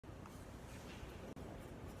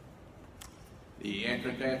The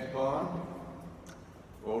entrance antiphon.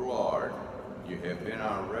 O Lord, you have been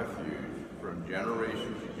our refuge from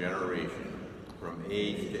generation to generation, from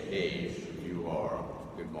age to age you are.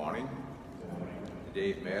 Good morning.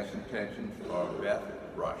 Today's Mass intentions are Beth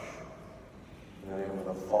Rush. In the name of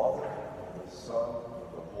the Father, and the Son,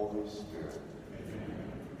 and the Holy Spirit.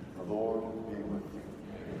 The Lord be with you.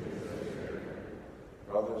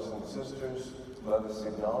 Brothers and sisters, let us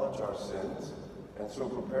acknowledge our sins and so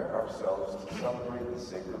prepare ourselves to celebrate the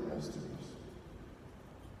sacred mysteries.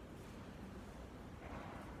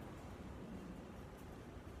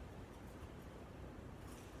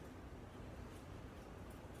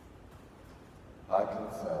 I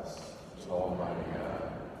confess to Almighty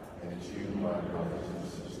God and to you, my brothers and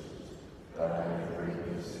sisters, that I have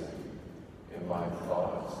greatly sinned in my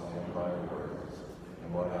thoughts and in my words,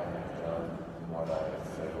 in what I have done and what I have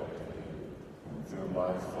failed to do, through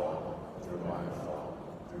my fault, through my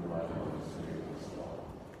most grievous fault.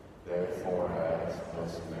 Therefore, as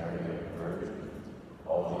Blessed Mary, the Virgin,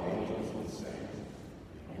 all the angels and saints,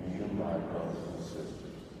 and you, my brothers and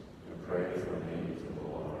sisters, to pray for me to the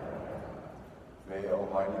Lord our God. May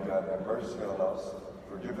Almighty God have mercy on us,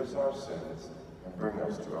 forgive us our sins, and bring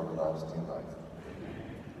us to everlasting life.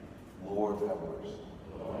 Lord, have mercy.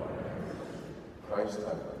 Christ,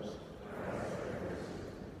 have mercy.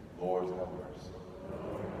 Lord, have mercy.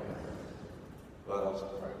 Let us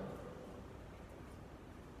pray.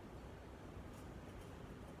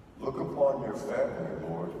 Look upon your family,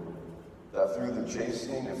 Lord, that through the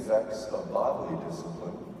chastening effects of bodily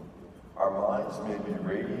discipline, our minds may be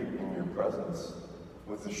radiant in your presence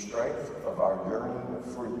with the strength of our yearning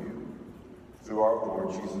for you, through our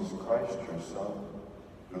Lord Jesus Christ, your Son,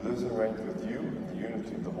 who lives and reigns with you in the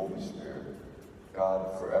unity of the Holy Spirit,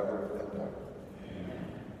 God, forever and ever. Amen.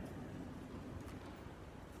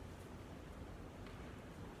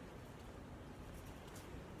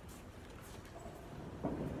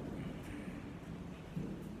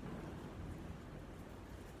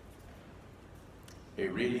 A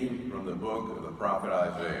reading from the book of the prophet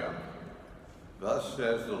Isaiah. Thus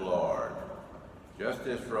says the Lord, just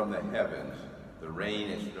as from the heavens the rain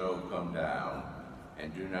and snow come down,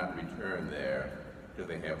 and do not return there till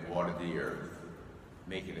they have watered the earth,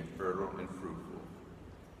 making it fertile and fruitful,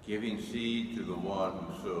 giving seed to the one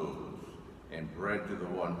who sows, and bread to the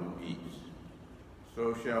one who eats.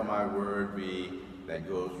 So shall my word be that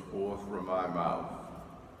goes forth from my mouth.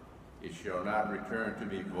 It shall not return to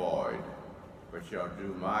me void, but shall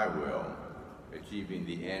do my will, achieving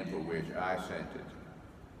the end for which I sent it.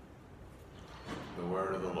 The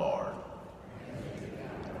word of the Lord.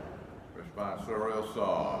 Responsorial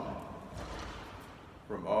Psalm.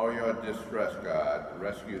 From all your distress, God,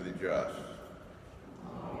 rescue the just.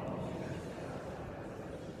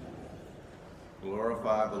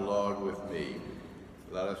 Glorify the Lord with me.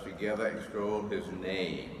 Let us together extol his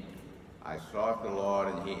name. I sought the Lord,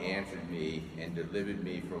 and he answered me and delivered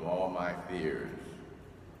me from all my fears.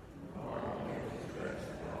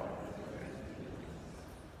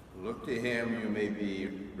 Look to him, you may be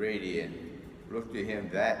radiant. Look to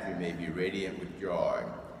him that you may be radiant with joy,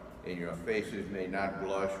 and your faces may not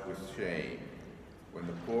blush with shame. When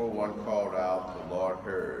the poor one called out, the Lord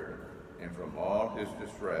heard, and from all his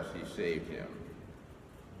distress he saved him.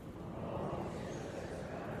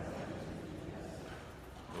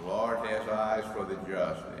 The Lord has eyes for the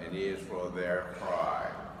just, and ears for their cry.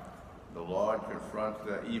 The Lord confronts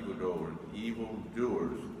the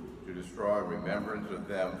evildoers to destroy remembrance of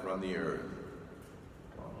them from the earth.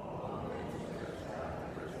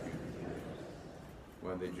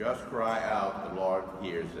 When the just cry out, the Lord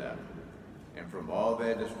hears them, and from all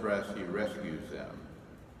their distress he rescues them.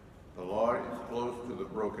 The Lord is close to the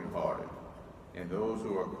brokenhearted, and those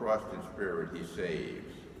who are crushed in spirit he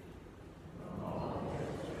saves.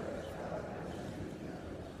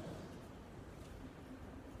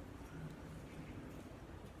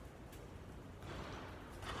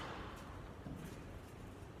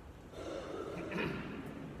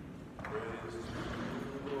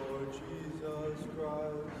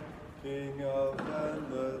 King of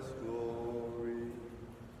endless glory.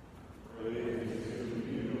 Praise to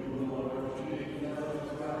you, Lord Jesus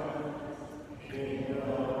Christ, King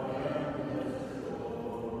of endless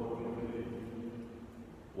glory.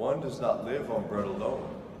 One does not live on bread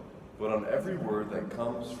alone, but on every word that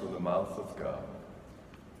comes from the mouth of God.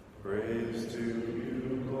 Praise to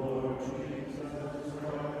you, Lord Jesus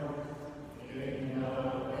Christ, King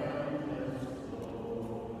of endless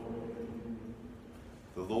glory.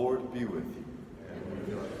 The Lord be with you. And with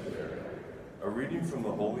your spirit. A reading from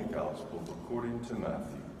the Holy Gospel according to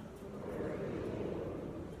Matthew.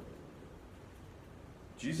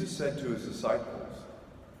 Jesus said to his disciples,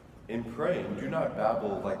 "In praying, do not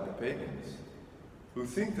babble like the pagans, who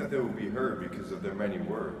think that they will be heard because of their many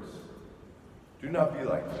words. Do not be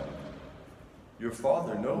like them. Your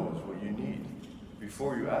Father knows what you need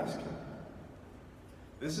before you ask him.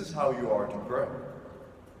 This is how you are to pray.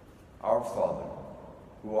 Our Father,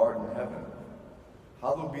 who art in heaven,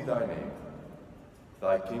 hallowed be thy name.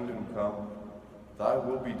 Thy kingdom come, thy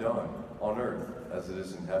will be done on earth as it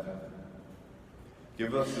is in heaven.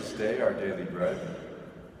 Give us this day our daily bread,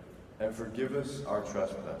 and forgive us our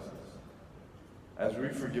trespasses, as we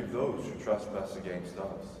forgive those who trespass against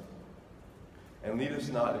us. And lead us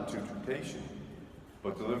not into temptation,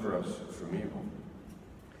 but deliver us from evil.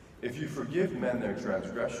 If you forgive men their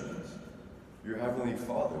transgressions, your heavenly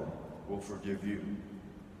Father will forgive you.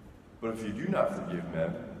 But if you do not forgive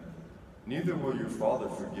men, neither will your Father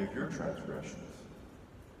forgive your transgressions."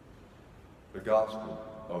 The Gospel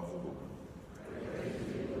of the Lord.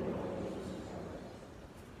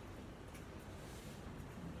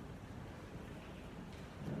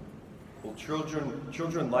 Well,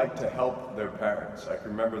 children like to help their parents. I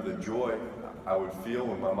can remember the joy I would feel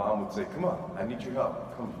when my mom would say, "Come on, I need your help.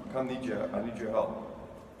 I need your help."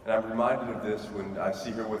 And I'm reminded of this when I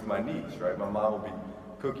see her with my niece, right? My mom will be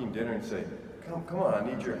cooking dinner and say, come on, I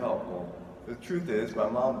need your help. Well, the truth is, my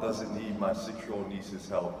mom doesn't need my 6-year-old niece's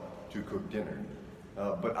help to cook dinner.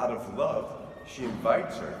 But out of love, she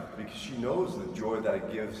invites her because she knows the joy that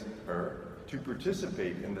it gives her to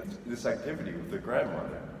participate in this activity with the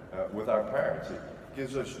grandmother, with our parents. It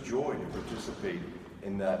gives us joy to participate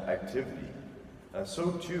in that activity.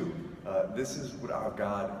 So too, this is what our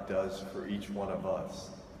God does for each one of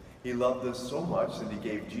us. He loved us so much that he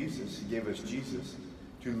gave us Jesus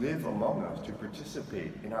to live among us, to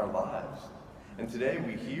participate in our lives. And today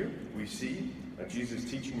we see Jesus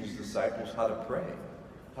teaching his disciples how to pray,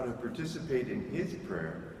 how to participate in his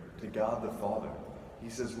prayer to God the Father. He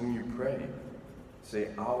says, when you pray,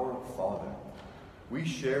 say, "Our Father." We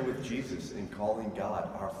share with Jesus in calling God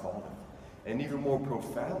our Father. And even more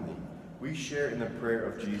profoundly, we share in the prayer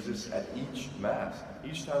of Jesus at each Mass.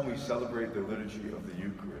 Each time we celebrate the liturgy of the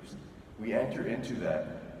Eucharist, we enter into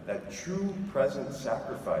that true present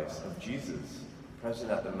sacrifice of Jesus present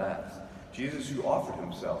at the Mass. Jesus who offered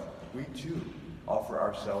himself, we too offer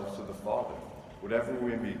ourselves to the Father. Whatever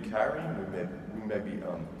we may be carrying, we may be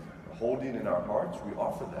holding in our hearts, we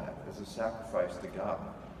offer that as a sacrifice to God.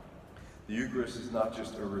 The Eucharist is not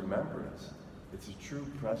just a remembrance, it's a true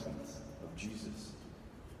presence of Jesus.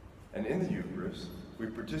 And in the Eucharist, we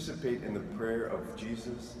participate in the prayer of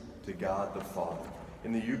Jesus to God the Father.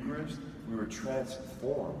 In the Eucharist, we were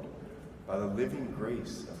transformed by the living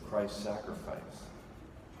grace of Christ's sacrifice.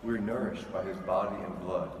 We are nourished by his body and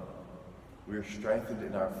blood. We are strengthened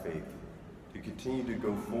in our faith to continue to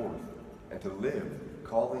go forth and to live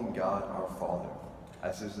calling God our Father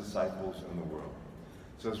as his disciples in the world.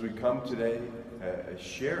 So as we come today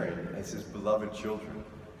sharing as his beloved children,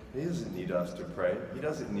 he doesn't need us to pray. He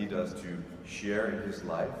doesn't need us to share in his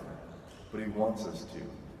life, but he wants us to.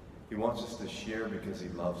 He wants us to share because he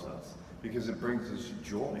loves us, because it brings us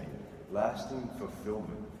joy, lasting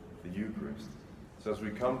fulfillment, the Eucharist. So as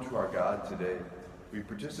we come to our God today, we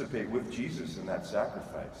participate with Jesus in that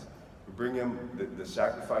sacrifice. We bring him the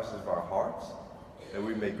sacrifices of our hearts, that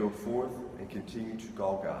we may go forth and continue to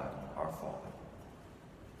call God our Father.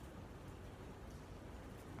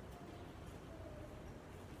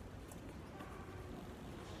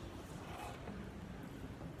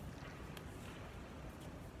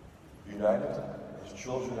 United as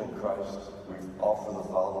children in Christ, we offer the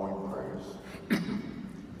following prayers.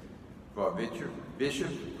 For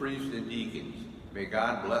bishops, priests, and deacons, may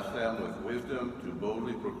God bless them with wisdom to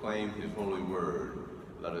boldly proclaim his holy word.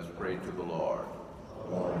 Let us pray to the Lord.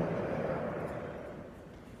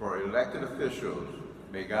 For elected officials,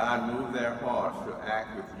 may God move their hearts to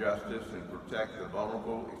act with justice and protect the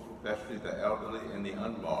vulnerable, especially the elderly and the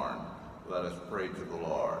unborn. Let us pray to the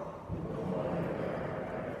Lord.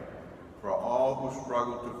 For all who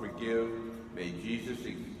struggle to forgive, may Jesus'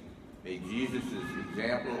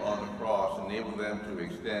 example on the cross enable them to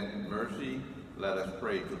extend mercy. Let us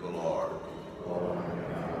pray to the Lord.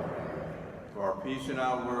 For peace in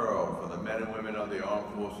our world, for the men and women of the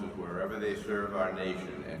armed forces wherever they serve our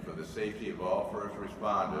nation, and for the safety of all first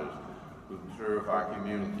responders who serve our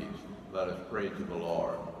communities, let us pray to the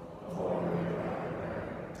Lord.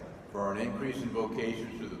 For an increase in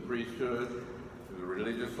vocations to the priesthood, to the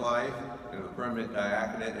religious life, and the permanent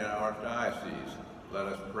diaconate in our diocese, let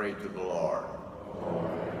us pray to the Lord.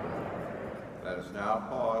 Let us now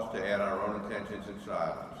pause to add our own intentions in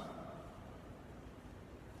silence.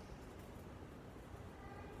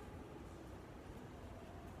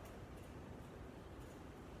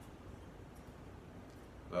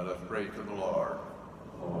 Let us pray to the Lord.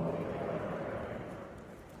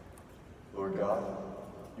 Lord God,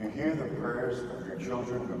 you hear the prayers of your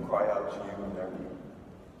children who cry out to you in their need.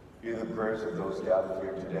 Hear the prayers of those gathered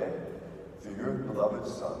here today through your beloved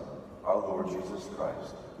Son, our Lord Jesus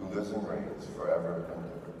Christ, who lives and reigns forever and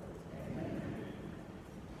ever. Amen.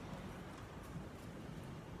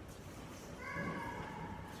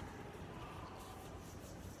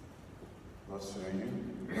 Blessed are you,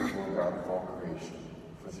 Lord God of all creation,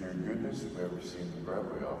 for through your goodness we have received the bread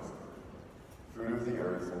we offer. Fruit of the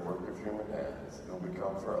earth and work of human hands, it will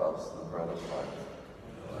become for us the bread of life.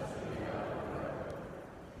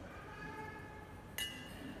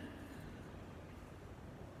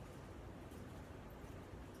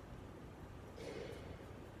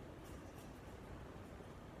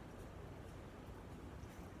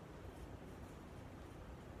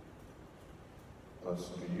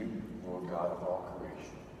 Blessed are you, Lord God of all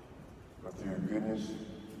creation. For through your goodness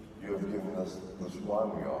you have given us this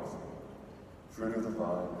wine we offer. Fruit of the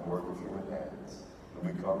vine and work of human hands will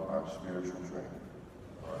become our spiritual drink.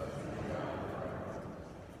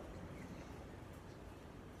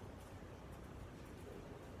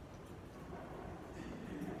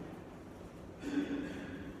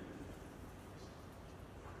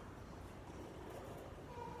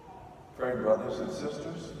 Pray, brothers and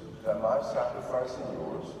sisters, that my sacrifice and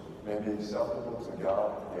yours may be acceptable to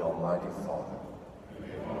God, the Almighty Father.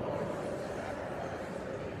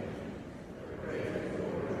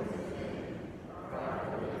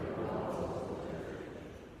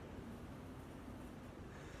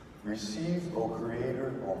 Receive, O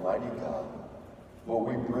Creator, Almighty God, what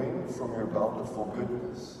we bring from your bountiful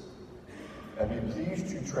goodness, and be pleased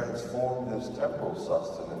to transform this temporal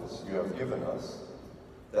sustenance you have given us,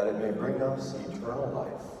 that it may bring us eternal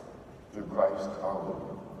life through Christ our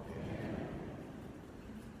Lord. Amen.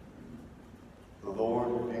 The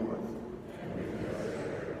Lord be with you.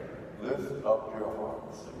 Lift up your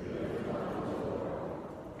hearts.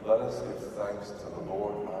 Let us give thanks to the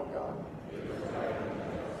Lord our God.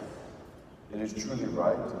 It is truly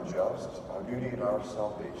right and just, our duty and our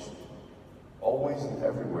salvation, always and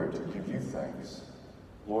everywhere to give you thanks,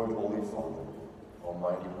 Lord, Holy Father,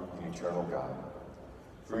 Almighty and eternal God.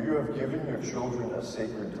 For you have given your children a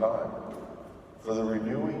sacred time for the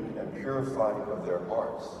renewing and purifying of their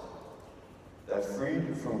hearts, that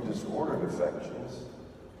freed from disordered affections,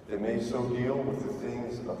 they may so deal with the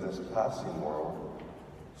things of this passing world,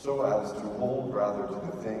 so as to hold rather to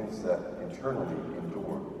the things that eternally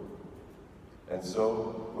endure. And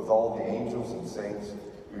so, with all the angels and saints,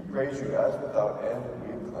 we praise you as without end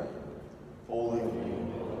we acclaim. Holy,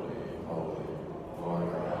 holy,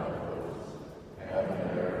 Lord God of hosts, heaven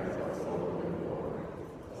and earth are full of your glory.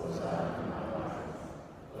 Hosanna in the highest.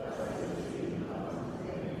 Blessed is he who comes in the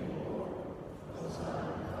name of the Lord. Hosanna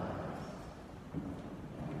in the highest.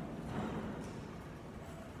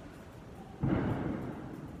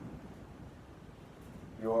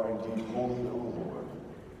 You are indeed holy, O Lord,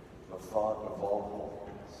 the thought of all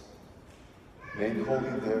holiness. Make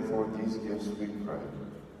holy, therefore, these gifts, we pray,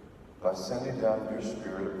 by sending down your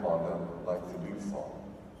Spirit upon them like the dewfall,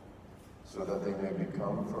 so that they may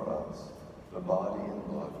become for us the body and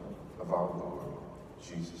blood of our Lord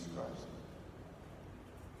Jesus Christ.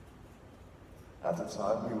 At the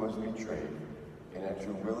time he was betrayed and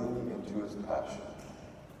entered willingly into his passion,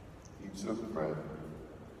 he took bread,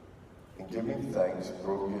 and giving thanks,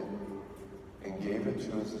 broke it, and gave it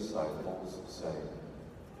to his disciples, saying,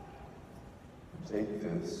 "Take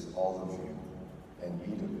this, all of you, and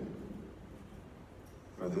eat of it,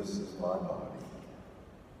 for this is my body,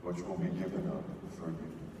 which will be given up for you."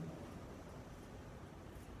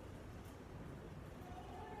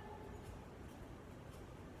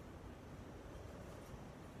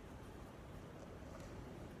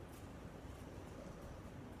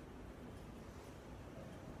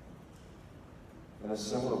 In a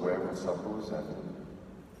similar way, when supper was ended,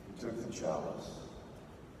 he took the chalice,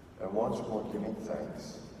 and once more giving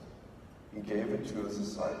thanks, he gave it to his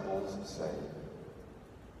disciples, saying,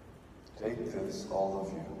 "Take this, all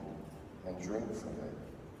of you, and drink from it,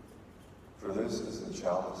 for this is the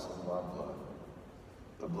chalice of my blood,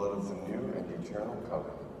 the blood of the new and eternal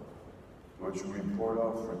covenant, which will be poured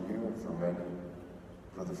out for you and for many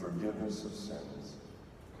for the forgiveness of sins.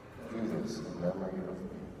 Do this in memory of me."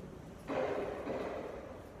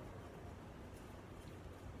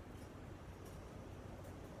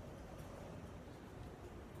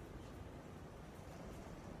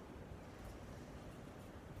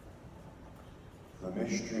 The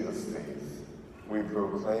mystery of faith, we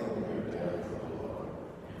proclaim your death, O Lord.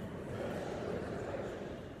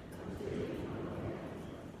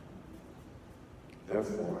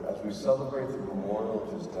 Therefore, as we celebrate the memorial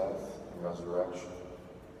of his death and resurrection,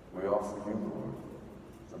 we offer you, Lord,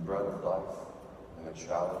 the bread of life and the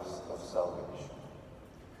chalice of salvation.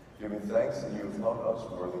 Giving thanks that you have held us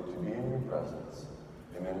worthy to be in your presence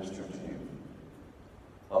and minister to you.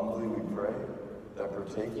 Humbly we pray that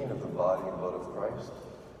partaking of the body and blood of Christ,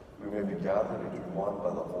 we may be gathered into one by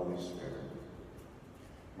the Holy Spirit.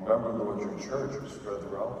 Remember, Lord, your church is spread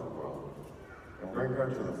throughout the world, and bring her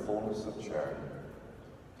to the fullness of charity,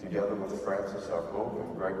 together with Francis our Pope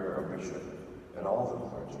and Gregor our Bishop, and all the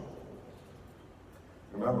clergy.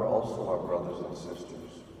 Remember also our brothers and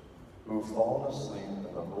sisters who have fallen asleep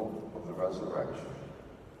in the hope of the resurrection,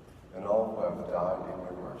 and all who have died in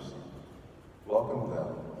your mercy. Welcome them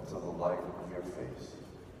into the light of your face.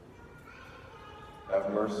 Have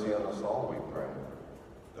mercy on us all, we pray,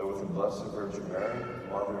 that with the Blessed Virgin Mary,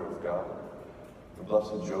 Mother of God, the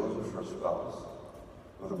Blessed Joseph, her spouse,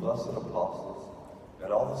 with the blessed apostles,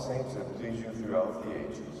 and all the saints that please you throughout the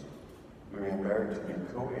ages, we may merit to be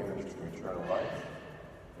co-heirs to eternal life,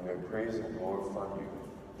 and may praise and glorify you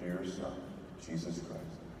through your Son, Jesus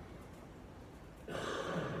Christ.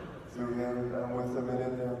 Through him, and with him, and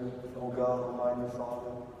in him, O God, Almighty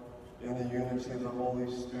Father, in the unity of the Holy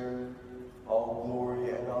Spirit, all glory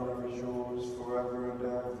and honor is yours forever and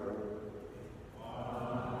ever.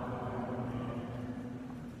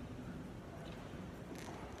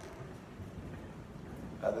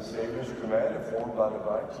 At the Savior's command, informed by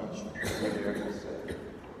divine teaching, we dare to say,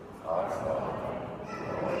 Our Father, who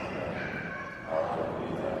art in heaven, hallowed be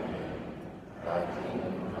thy name. Thy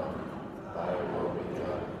kingdom come, thy will be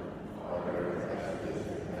done, on earth as it is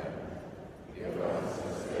in heaven. Give us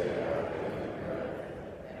this day our daily bread,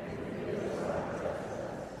 and forgive us our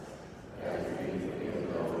trespasses, as we forgive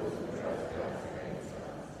those who trespass against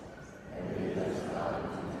us. And lead us not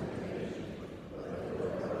into temptation, but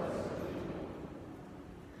deliver us from evil.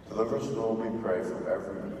 Deliver us, Lord, we pray, from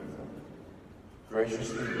every evil.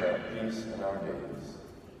 Graciously grant peace in our days,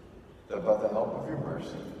 that by the help of your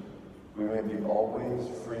mercy, we may be always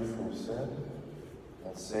free from sin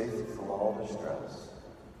and safe from all distress,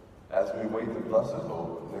 as we wait the blessed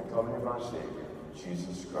hope in the coming of our Savior,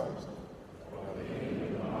 Jesus Christ.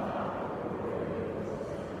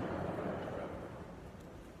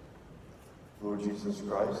 Lord Jesus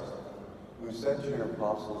Christ, who said to your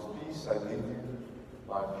apostles, Peace I leave you,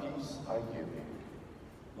 my peace I give you.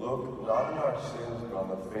 Look not on our sins, but on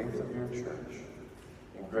the faith of your church,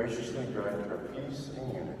 and graciously grant her peace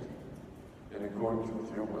and unity, in accordance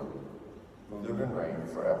with your will, who live and reign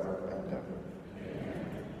forever and ever.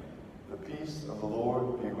 Amen. The peace of the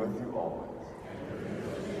Lord be with you always.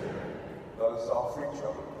 Let us offer each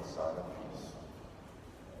other the sign of peace.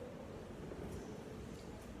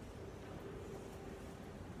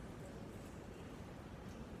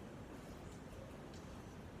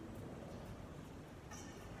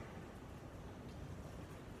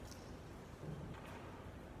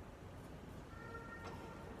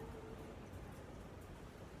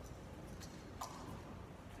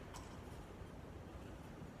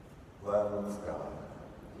 Lamb of God.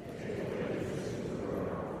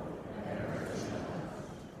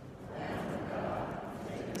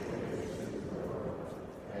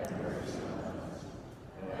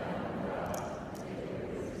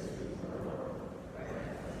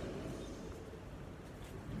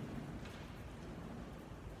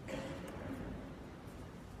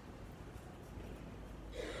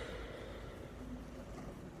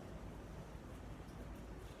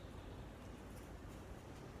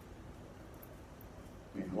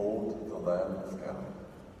 Behold the Lamb of God.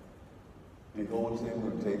 Behold him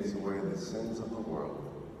who takes away the sins of the world.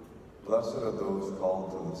 Blessed are those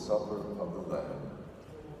called to the supper of the Lamb.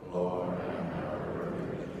 Lord, I am not worthy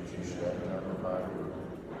that you should enter my room,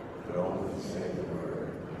 but only say the word,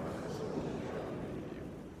 and my soul shall believe you.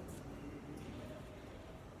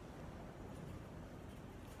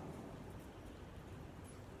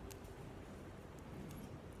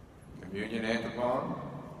 Communion antiphon.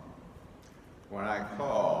 When I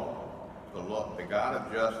called, the God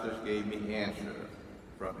of justice gave me answer.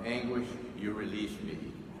 From anguish you released me.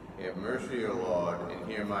 Have mercy, O Lord, and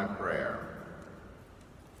hear my prayer.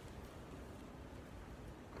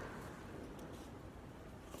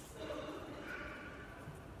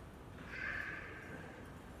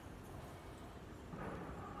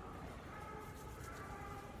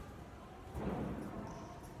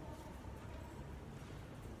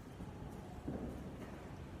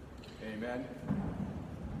 Amen.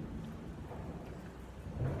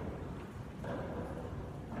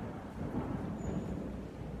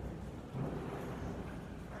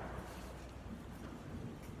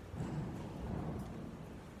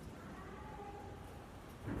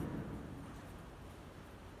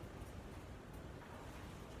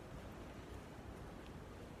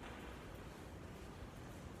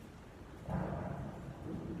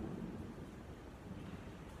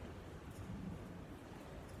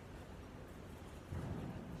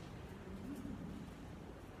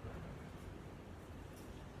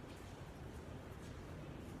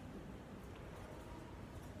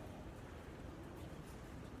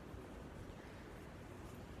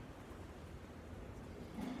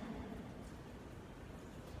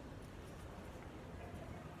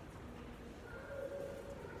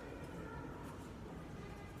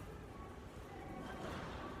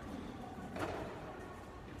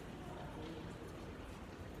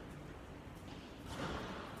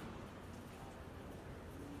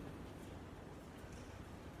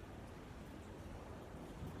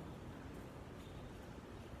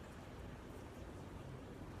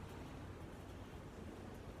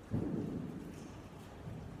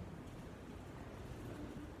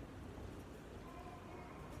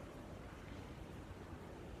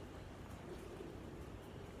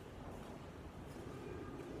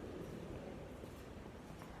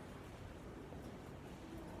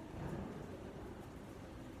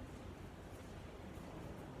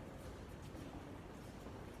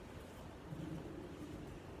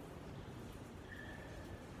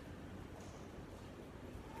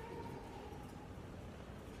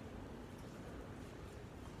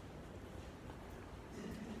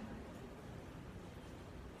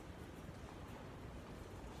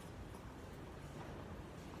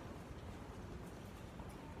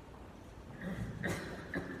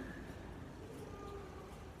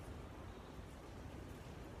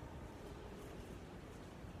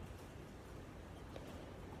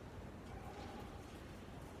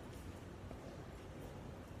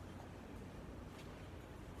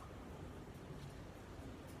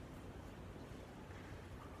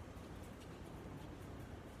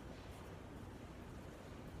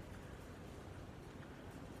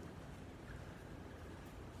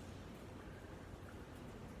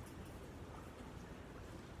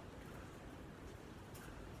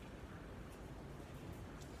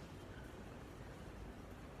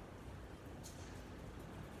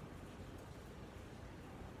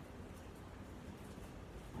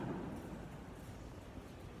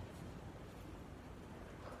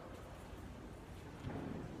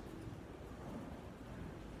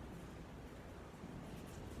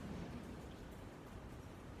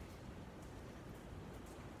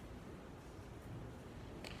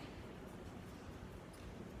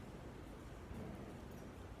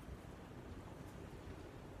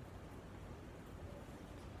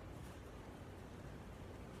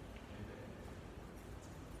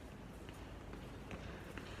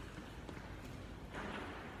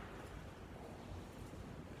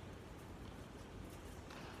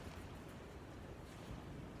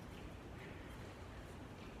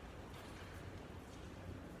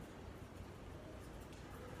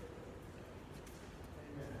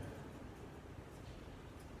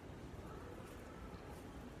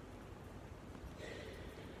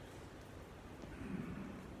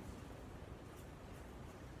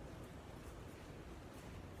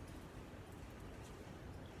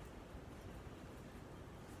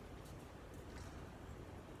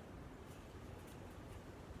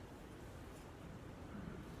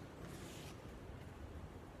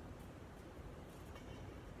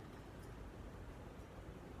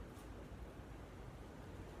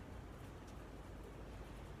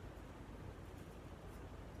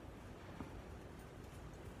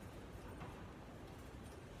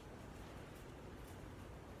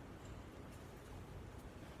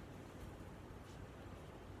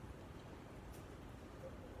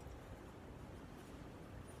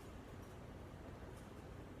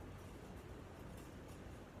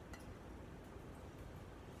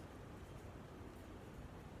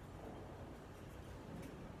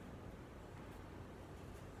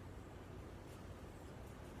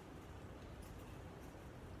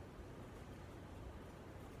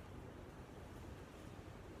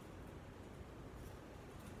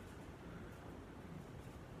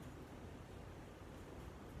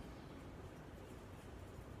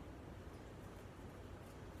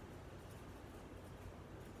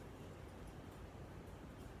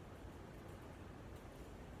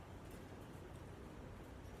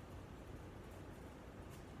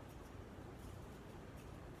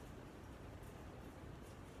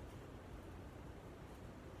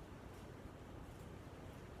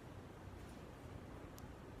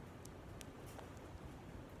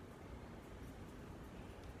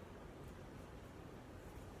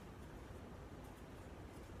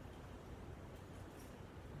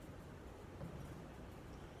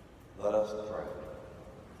 Let us pray.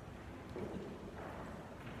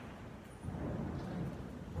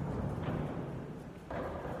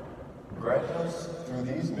 Grant us through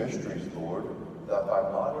these mysteries, Lord, that by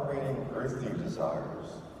moderating earthly desires,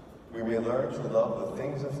 we may learn to love the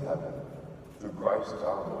things of heaven through Christ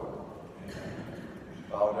our Lord.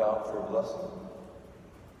 Bow down for a blessing.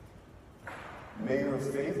 May your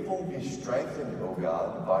faithful be strengthened, O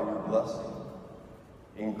God, by your blessing.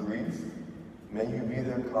 In grief, may you be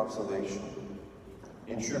their consolation.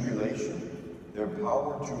 In tribulation, their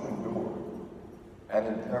power to endure. And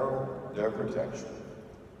in peril, their protection.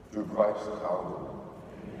 Through Christ our Lord.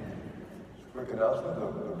 Quick announcement,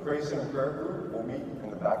 the Praise and Prayer Group will meet in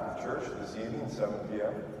the back of church this evening, 7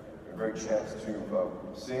 p.m. A great chance to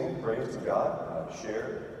sing, praise to God,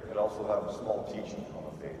 share, and also have a small teaching on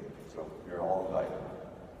the faith. So you're all invited.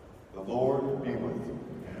 The Lord be with you.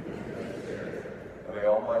 And may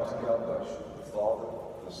Almighty God bless you, the Father,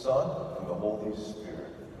 the Son, and the Holy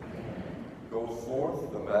Spirit. Go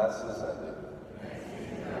forth, the Mass is ended.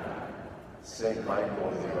 Saint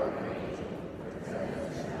Michael the Archangel, defend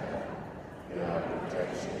us now. May our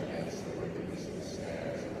protection against the wickedness and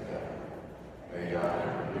snares of the devil. May I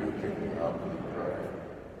rebuke and humbly pray,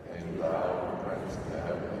 and thou, Prince of the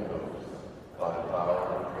heavenly host,